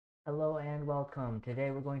Hello and welcome.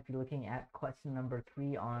 Today we're going to be looking at question number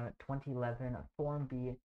 3 on 2011 Form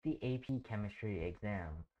B, the AP Chemistry exam.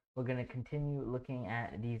 We're going to continue looking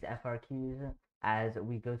at these FRQs as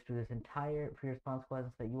we go through this entire pre-response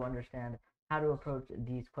question so that you understand how to approach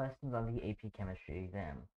these questions on the AP Chemistry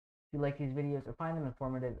exam. If you like these videos or find them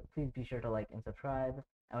informative, please be sure to like and subscribe.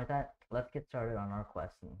 And with that, let's get started on our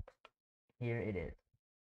question. Here it is.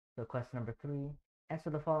 So question number 3,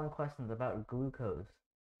 answer the following questions about glucose,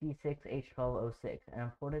 C6H12O6, an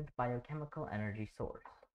important biochemical energy source.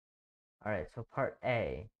 Alright, so part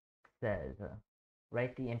A says,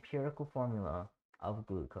 write the empirical formula of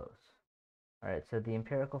glucose. Alright, so the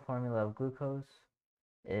empirical formula of glucose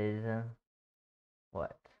is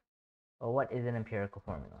what? Well, what is an empirical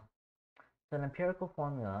formula? So an empirical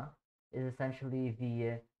formula is essentially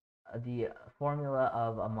the formula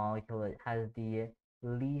of a molecule that has the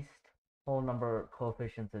least whole number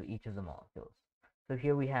coefficients of each of the molecules. So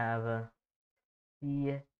here we have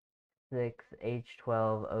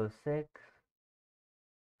C6H12O6.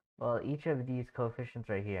 Well, each of these coefficients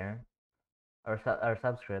right here, or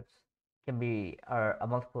subscripts, are a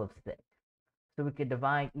multiple of 6. So we could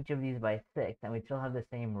divide each of these by 6, and we still have the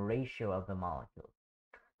same ratio of the molecules.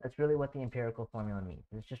 That's really what the empirical formula means.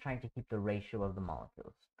 It's just trying to keep the ratio of the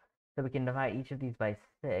molecules. So we can divide each of these by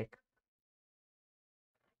 6,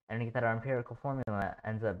 and we get that our empirical formula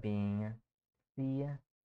ends up being CH2O.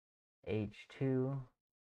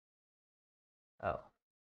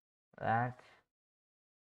 That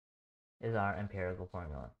is our empirical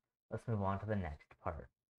formula. Let's move on to the next part.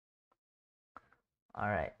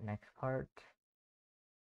 Alright, next part.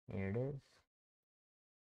 Here it is.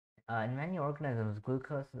 In many organisms,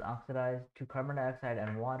 glucose is oxidized to carbon dioxide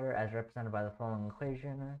and water as represented by the following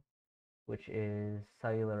equation, which is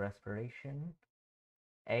cellular respiration.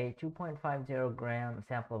 A 2.50 gram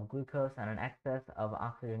sample of glucose and an excess of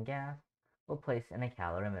oxygen gas were placed in a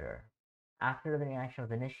calorimeter. After the reaction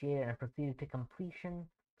was initiated and proceeded to completion,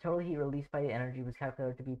 total heat released by the energy was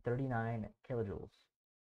calculated to be 39 kilojoules.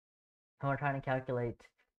 And we're trying to calculate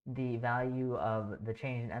the value of the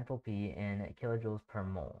change in enthalpy in kilojoules per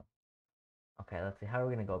mole. Okay, let's see, how are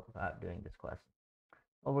we going to go about doing this question?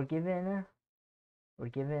 Well, we're given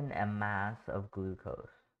a mass of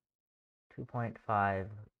glucose, 2.5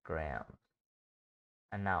 grams.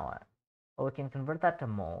 And now what? Well, we can convert that to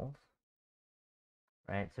moles,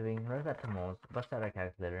 right? So we can convert that to moles, bust out our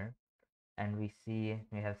calculator, and we see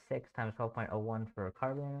we have 6 times 12.01 for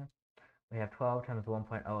carbon, we have 12 times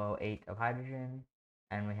 1.008 of hydrogen,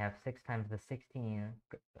 and we have 6 times the 16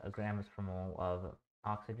 grams per mole of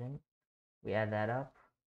oxygen. We add that up,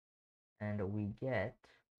 and we get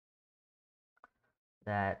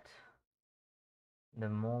that the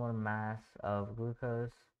molar mass of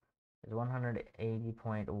glucose is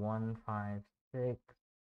 180.156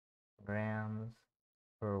 grams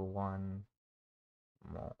per 1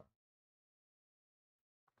 mole.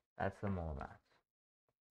 That's the molar mass.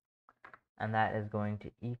 And that is going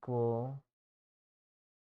to equal,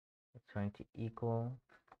 it's going to equal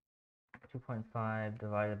 2.5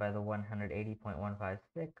 divided by the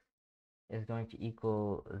 180.156 is going to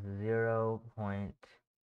equal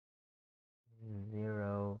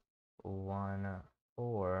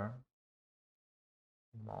 0.014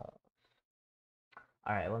 moles.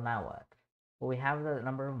 Alright, well now what? Well, we have the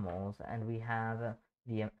number of moles, and we have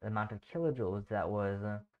the amount of kilojoules that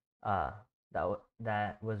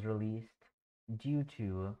was released due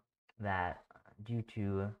to that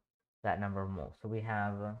number of moles. So we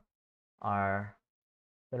have our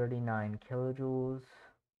 39 kilojoules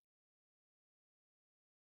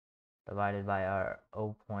divided by our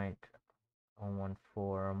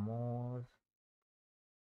 0.014 moles.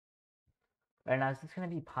 Right now, is this going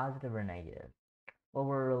to be positive or negative? Well,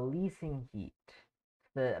 we're releasing heat.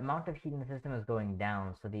 The amount of heat in the system is going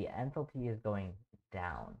down, so the enthalpy is going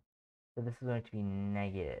down. So this is going to be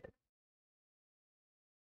negative.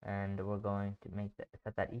 And we're going to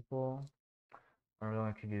set that equal. We're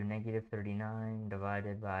going to do negative 39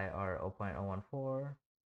 divided by our 0.014,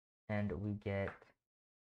 and we get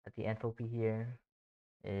that the enthalpy here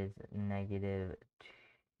is negative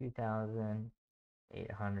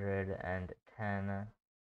 2,810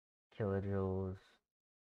 kilojoules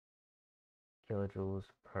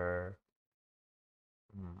per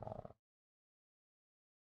mole.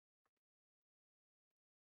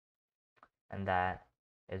 And that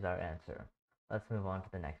is our answer. Let's move on to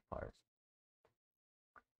the next part.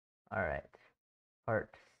 Alright,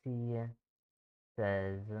 part C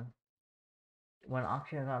says, when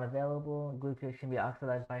oxygen is not available, glucose can be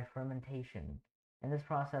oxidized by fermentation. In this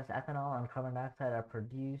process, ethanol and carbon dioxide are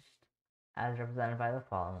produced as represented by the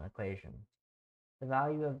following equation. The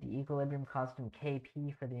value of the equilibrium constant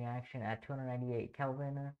Kp for the reaction at 298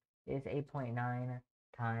 Kelvin is 8.9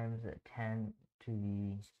 times 10 to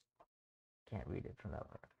the, can't read it from that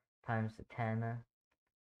one, times 10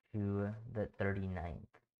 to the 39th.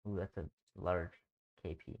 Ooh, that's a large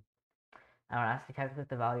Kp. I want to ask to calculate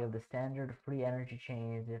the value of the standard free energy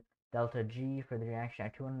change delta G for the reaction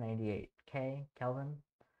at 298 Kelvin.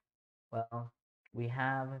 Well, we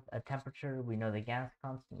have a temperature, we know the gas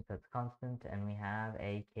constant, so it's constant, and we have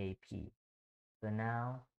a Kp. So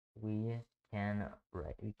now we can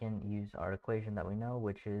use our equation that we know,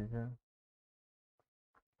 which is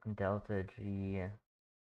delta G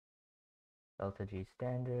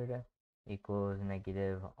standard equals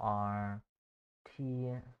negative R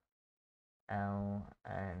T L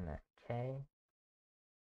N K.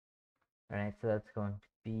 Alright, so that's going to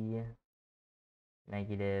be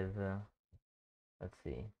negative, let's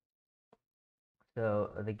see. So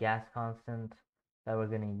the gas constant that we're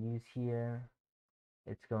going to use here,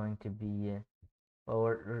 it's going to be, well,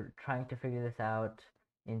 we're trying to figure this out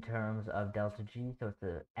in terms of delta G, so it's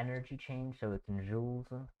the energy change, so it's in joules.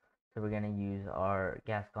 So we're going to use our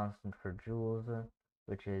gas constant for joules,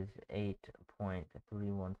 which is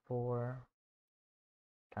 8.314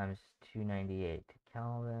 times 298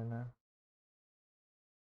 Kelvin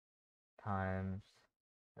times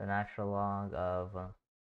the natural log of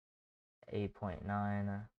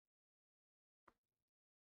 8.9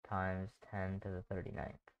 times 10 to the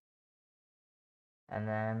 39th. And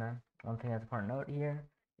then one thing that's important to note here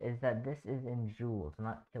is that this is in joules,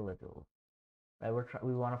 not kilojoules. Right?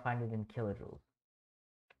 We want to find it in kilojoules.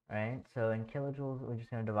 Right? So in kilojoules, we're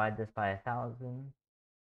just going to divide this by 1,000.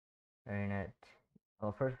 We're gonna,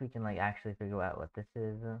 well, first we can like actually figure out what this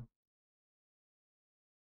is.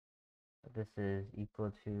 What this is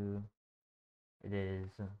equal to, it is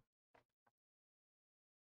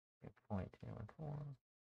 0.314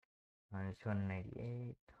 minus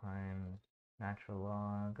 298 times natural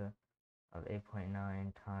log of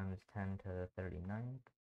 8.9 times 10 to the 39th.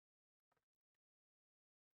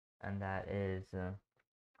 And that is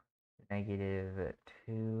negative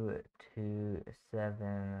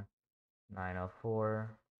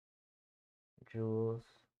 227,904 joules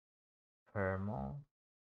per mole.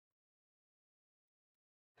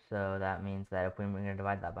 So that means that if we're going to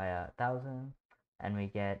divide that by 1,000, and we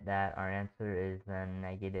get that our answer is then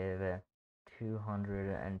negative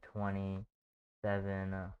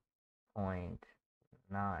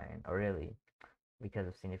 227.9, or really, because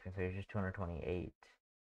of significant figures, just 228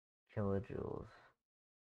 kilojoules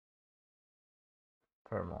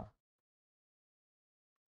per mole.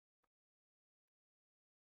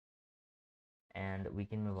 And we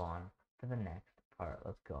can move on to the next part.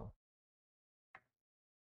 Let's go.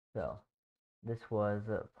 So this was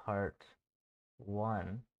part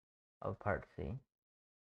 1 of part C.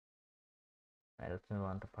 Alright, let's move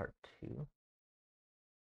on to part 2.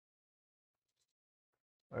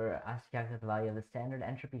 We're asked to calculate the value of the standard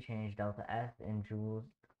entropy change delta S in joules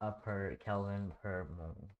per Kelvin per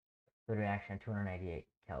mole. The reaction at 298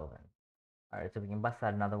 Kelvin. Alright, so we can bust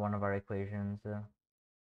out another one of our equations.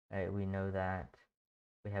 Right, we know that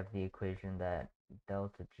we have the equation that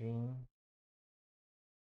delta G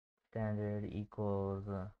standard equals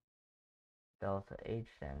delta H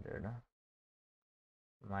standard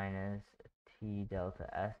minus T delta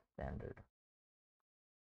S standard.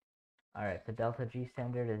 Alright, so delta G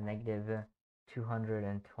standard is negative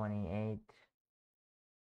 228,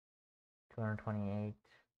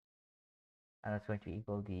 and that's going to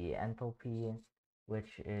equal the enthalpy,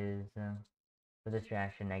 which is, for this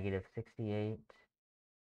reaction, negative 68,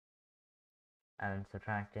 and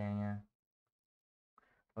subtracting,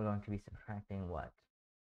 we're going to be subtracting what?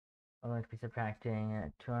 We're going to be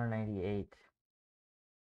subtracting 298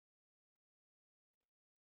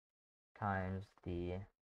 times the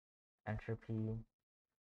entropy,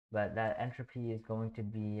 but that entropy is going to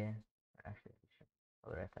be, actually,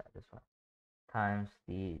 I'll write that this way, times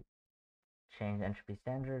the change entropy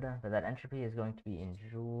standard, but that entropy is going to be in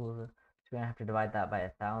joules, so we're going to have to divide that by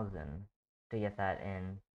 1,000 to get that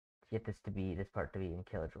in, to get this part to be in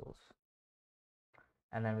kilojoules.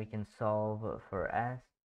 And then we can solve for S,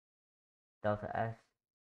 delta S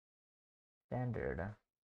standard,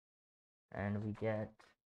 and we get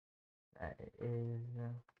that it is,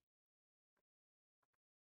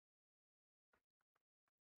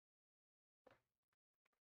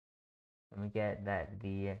 and we get that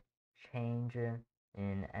the change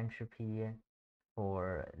in entropy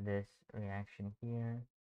for this reaction here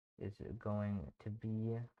is going to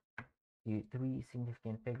be three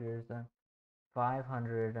significant figures,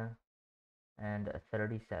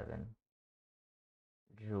 537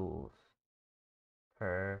 joules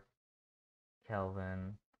per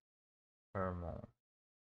Kelvin per mole.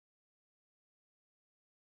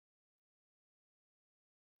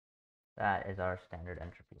 That is our standard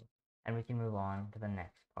entropy. And we can move on to the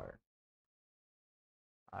next part.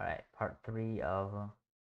 All right, part 3 of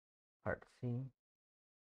part C.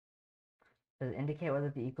 Does indicate whether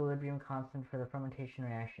the equilibrium constant for the fermentation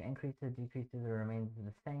reaction increases, decreases, or remains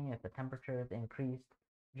the same if the temperature is increased.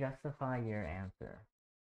 Justify your answer.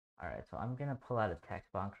 All right, so I'm gonna pull out a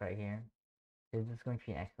text box right here. This is going to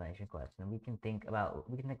be an explanation question. We can think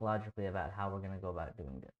logically about how we're gonna go about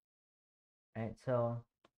doing this. All right, so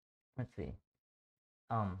let's see.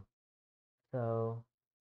 So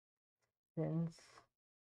since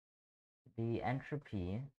the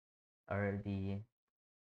entropy or the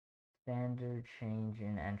standard change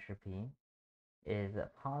in entropy is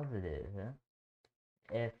positive,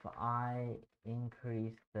 if I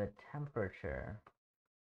increase the temperature,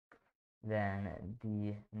 then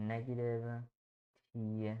the negative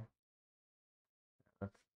T,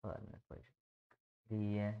 let's put in this equation,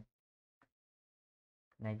 the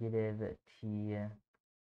negative T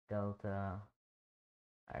delta,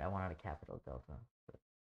 alright, I wanted a capital delta, so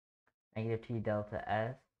negative T delta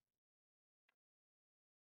S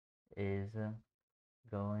is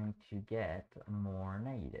going to get more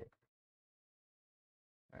negative,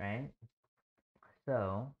 right?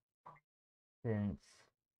 So, since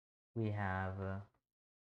we have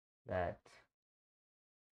that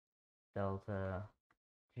delta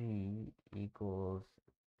G equals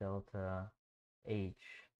delta H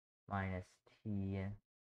minus T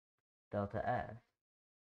delta S,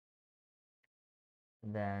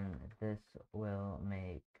 then this will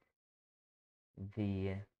make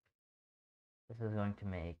this is going to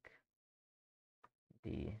make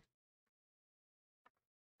the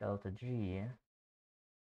delta G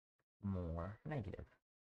more negative.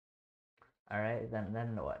 Alright,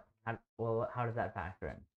 then what? How does that factor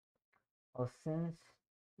in? Well, since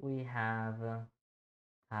we have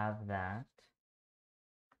that,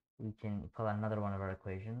 we can pull out another one of our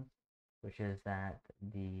equations, which is that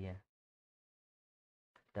the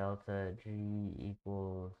delta G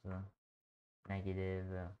equals negative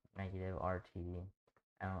RT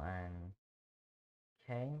ln K,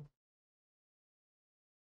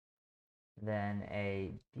 then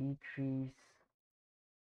a decrease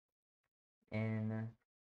in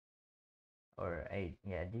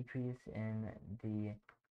decrease in the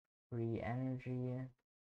free energy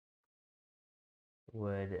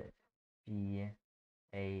would be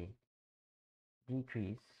a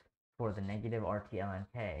decrease for the negative RT ln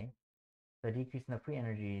K. The decrease in the free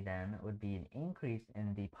energy then would be an increase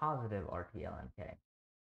in the positive RT ln K.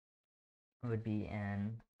 It would be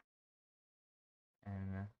an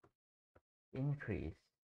increase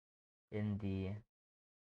in the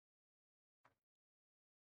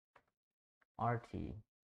RT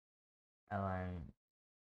ln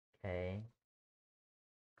K.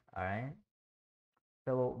 Alright?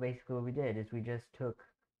 So basically what we did is we just took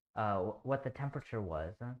what the temperature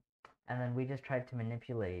was, and then we just tried to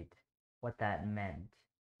manipulate what that meant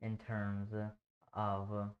in terms of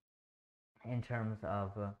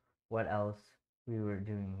what else we were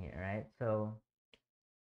doing here, right? So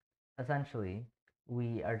essentially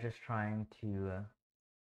we are just trying to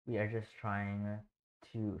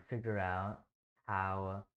figure out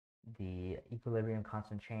how the equilibrium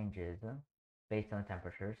constant changes based on the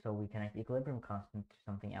temperature. So we connect the equilibrium constant to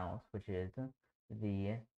something else, which is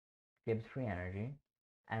the Gibbs free energy,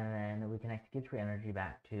 and then we connect the Gibbs free energy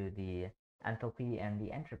back to the enthalpy and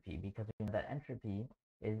the entropy, because we know that entropy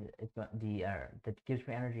is the Gibbs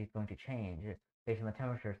free energy is going to change based on the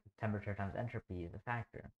temperature. Temperature times entropy is a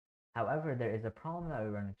factor. However, there is a problem that we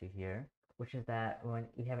run into here, which is that when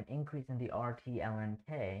we have an increase in the RT ln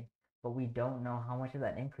K, but we don't know how much of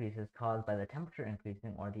that increase is caused by the temperature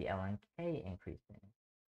increasing or the ln K increasing.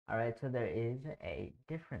 Alright, so there is a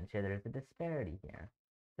difference here, there's a disparity here.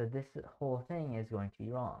 So this whole thing is going to be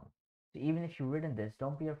wrong. So even if you've written this,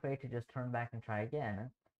 don't be afraid to just turn back and try again,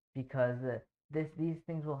 because these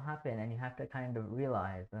things will happen, and you have to kind of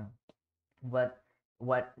realize what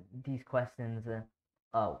these questions,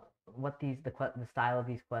 what the style of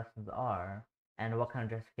these questions are, and what kind of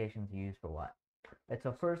justifications you use for what. Right,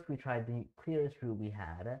 so first we tried the clearest route we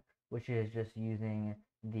had, which is just using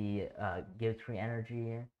the Gibbs free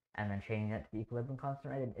energy and then changing that to the equilibrium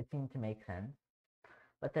constant, right? It seemed to make sense.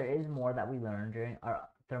 But there is more that we learned during our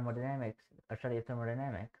study of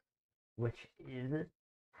thermodynamics, which is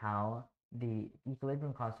how the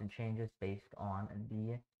equilibrium constant changes based on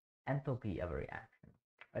the enthalpy of a reaction.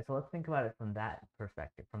 Right, so let's think about it from that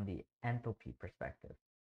perspective, from the enthalpy perspective.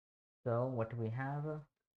 So what do we have?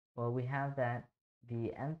 Well, we have that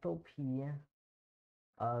the enthalpy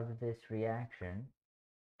of this reaction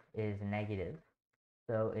is negative,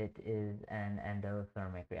 so it is an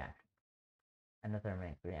endothermic reaction.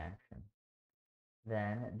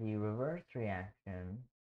 Then the reverse reaction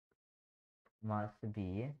must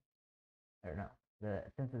be, or no,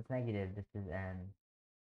 since it's negative, this is an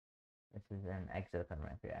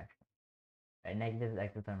exothermic reaction. Right? Negative is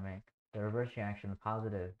exothermic. The reverse reaction, the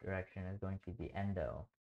positive direction, is going to be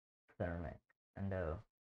endothermic.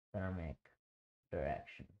 Endothermic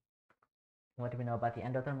direction. What do we know about the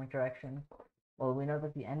endothermic direction? Well, we know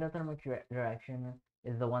that the endothermic direction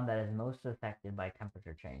is the one that is most affected by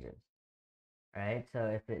temperature changes. Right?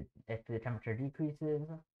 So if the temperature decreases,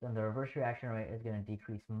 then the reverse reaction rate is going to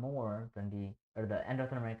decrease more than the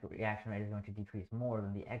endothermic reaction rate is going to decrease more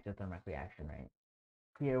than the exothermic reaction rate.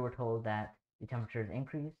 Here we're told that the temperature is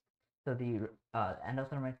increased, so the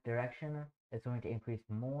endothermic direction is going to increase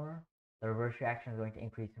more, the reverse reaction is going to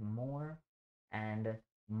increase more, and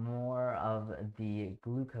more of the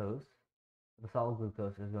glucose, the solid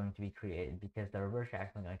glucose, is going to be created because the reverse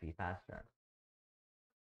reaction is going to be faster.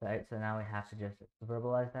 Right, so now we have to just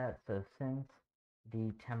verbalize that. So since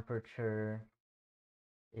the temperature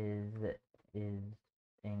is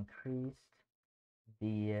increased,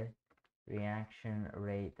 the reaction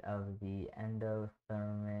rate of the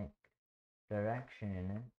endothermic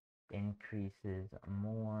direction increases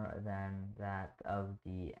more than that of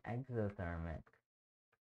the exothermic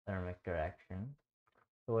direction.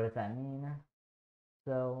 So what does that mean?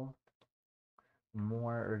 So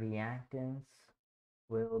more reactants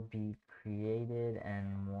will be created and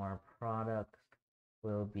more products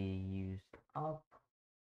will be used up.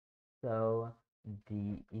 So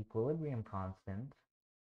the equilibrium constant,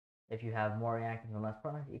 if you have more reactants and less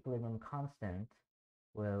products, the equilibrium constant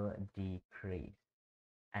will decrease.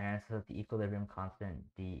 And so the equilibrium constant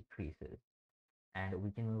decreases. And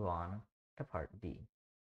we can move on to part D.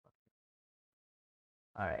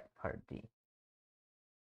 Alright, part D.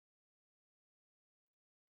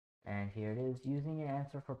 And here it is, using your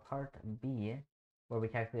answer for part B, where we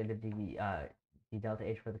calculated the delta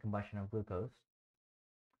H for the combustion of glucose.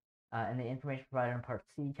 And the information provided in part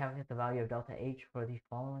C, calculate the value of delta H for the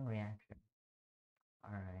following reaction.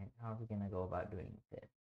 Alright, how are we going to go about doing this?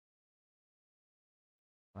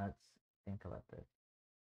 Let's think about this.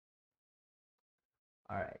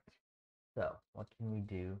 Alright, so what can we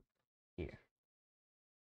do here?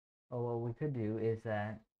 Well, what we could do is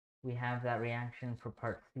that we have that reaction for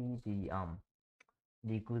part C,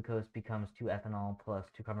 the glucose becomes 2-ethanol plus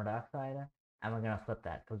 2 carbon dioxide, and we're going to flip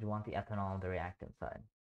that because we want the ethanol on the reactant side.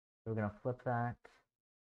 So we're going to flip that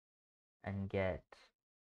and get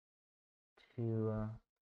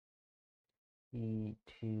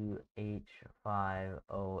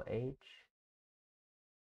 2C2H5OH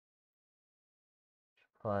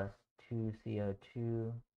plus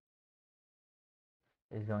 2CO2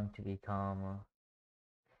 is going to become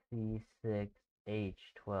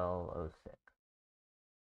C6H12O6.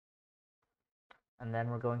 And then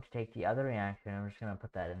we're going to take the other reaction, and we're just going to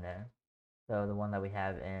put that in there. So the one that we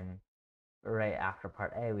have in right after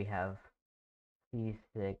part A, we have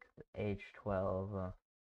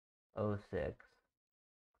C6H12O6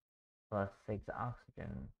 plus 6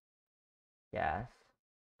 oxygen gas,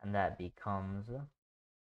 and that becomes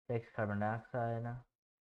 6 carbon dioxide,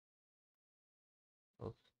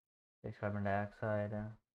 6 carbon dioxide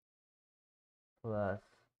plus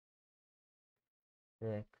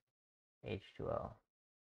 6 H2O.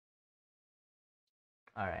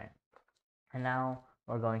 Alright, and now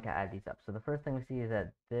we're going to add these up. So the first thing we see is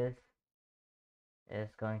that this is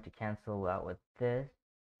going to cancel out with this.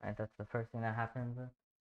 Right, that's the first thing that happens.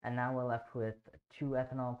 And now we're left with 2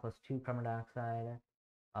 ethanol plus 2 carbon dioxide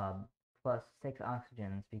plus 6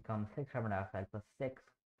 oxygens becomes 6 carbon dioxide plus 6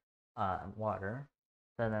 water.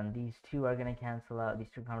 So then these two are going to cancel out.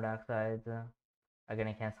 These 2 carbon dioxides are going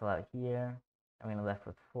to cancel out here. I'm going to be left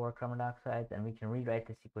with 4 carbon dioxides, and we can rewrite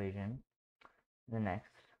this equation in the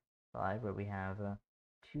next slide where we have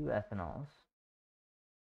 2 ethanols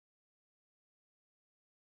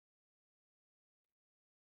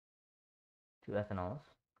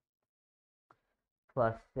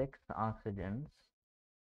plus 6 oxygens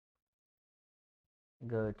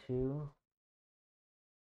go to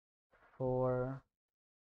 4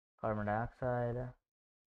 carbon dioxide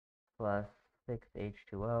plus 6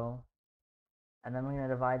 H2O. And then we're going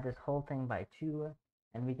to divide this whole thing by 2,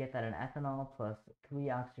 and we get that an ethanol plus 3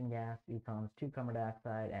 oxygen gas becomes 2 carbon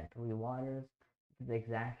dioxide and 3 waters. This is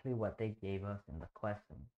exactly what they gave us in the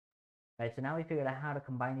question. Right, so now we figured out how to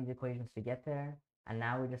combine these equations to get there, and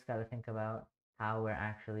now we just got to think about how we're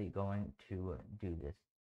actually going to do this.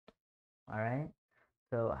 Alright,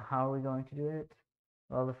 So how are we going to do it?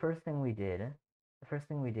 Well, the first thing we did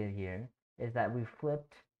here is that we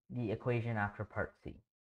flipped the equation after part C.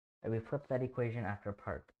 We flipped that equation after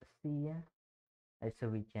part C, so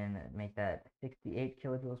we can make that 68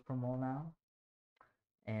 kilojoules per mole now.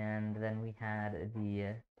 And then we had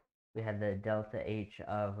the delta H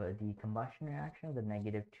of the combustion reaction, the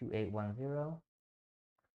negative 2810,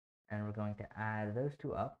 and we're going to add those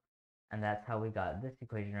two up, and that's how we got this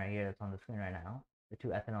equation right here that's on the screen right now. The 2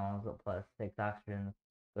 ethanols plus 6 oxygens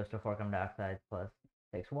goes to 4 carbon dioxide plus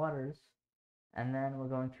 6 waters, and then we're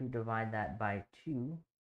going to divide that by 2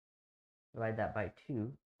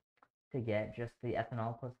 to get just the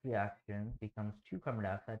ethanol plus 3 oxygens becomes 2 carbon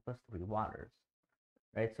dioxide plus 3 waters.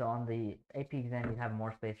 Right, so on the AP exam, you have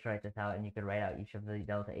more space to write this out, and you could write out each of the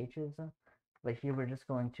delta H's. But here we're just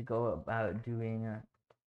going to go about doing,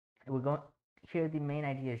 here the main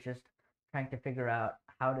idea is just trying to figure out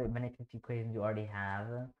how to manipulate the equations you already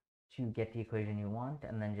have to get the equation you want,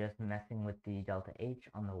 and then just messing with the delta H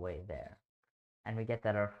on the way there. And we get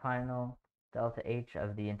that our final delta H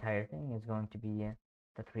of the entire thing is going to be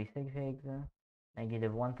the 3 sig figs,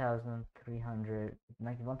 negative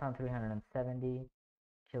 1,370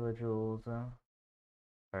 kilojoules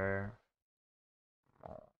per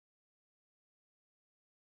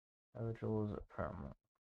mole.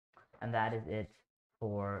 And that is it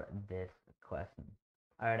for this question.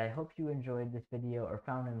 Alright, I hope you enjoyed this video or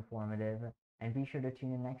found it informative, and be sure to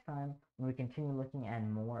tune in next time when we continue looking at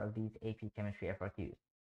more of these AP Chemistry FRQs.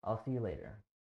 I'll see you later.